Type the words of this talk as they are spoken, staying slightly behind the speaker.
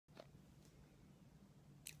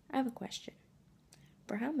I have a question.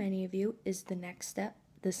 For how many of you is the next step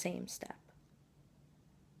the same step?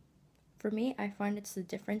 For me, I find it's the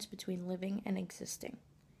difference between living and existing.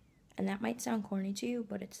 And that might sound corny to you,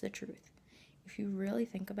 but it's the truth. If you really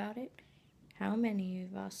think about it, how many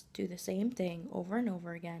of us do the same thing over and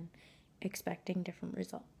over again, expecting different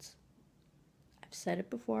results? I've said it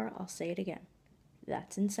before, I'll say it again.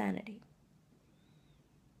 That's insanity.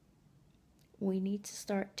 We need to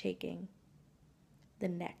start taking the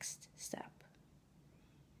next step.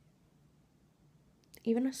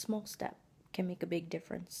 Even a small step can make a big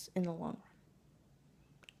difference in the long run,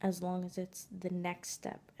 as long as it's the next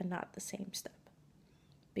step and not the same step.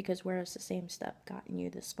 Because where has the same step gotten you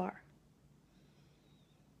this far?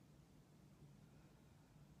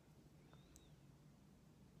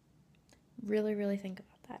 Really, really think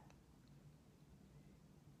about that.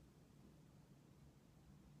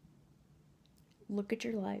 Look at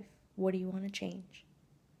your life. What do you want to change?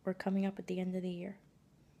 We're coming up at the end of the year.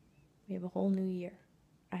 We have a whole new year.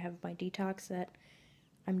 I have my detox that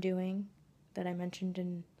I'm doing that I mentioned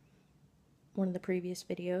in one of the previous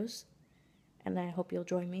videos, and I hope you'll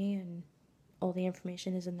join me, and all the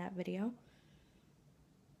information is in that video.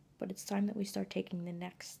 But it's time that we start taking the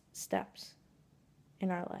next steps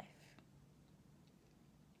in our life.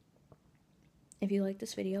 If you like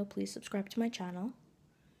this video, please subscribe to my channel,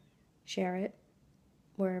 share it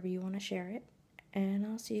wherever you want to share it, and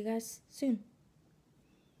I'll see you guys soon.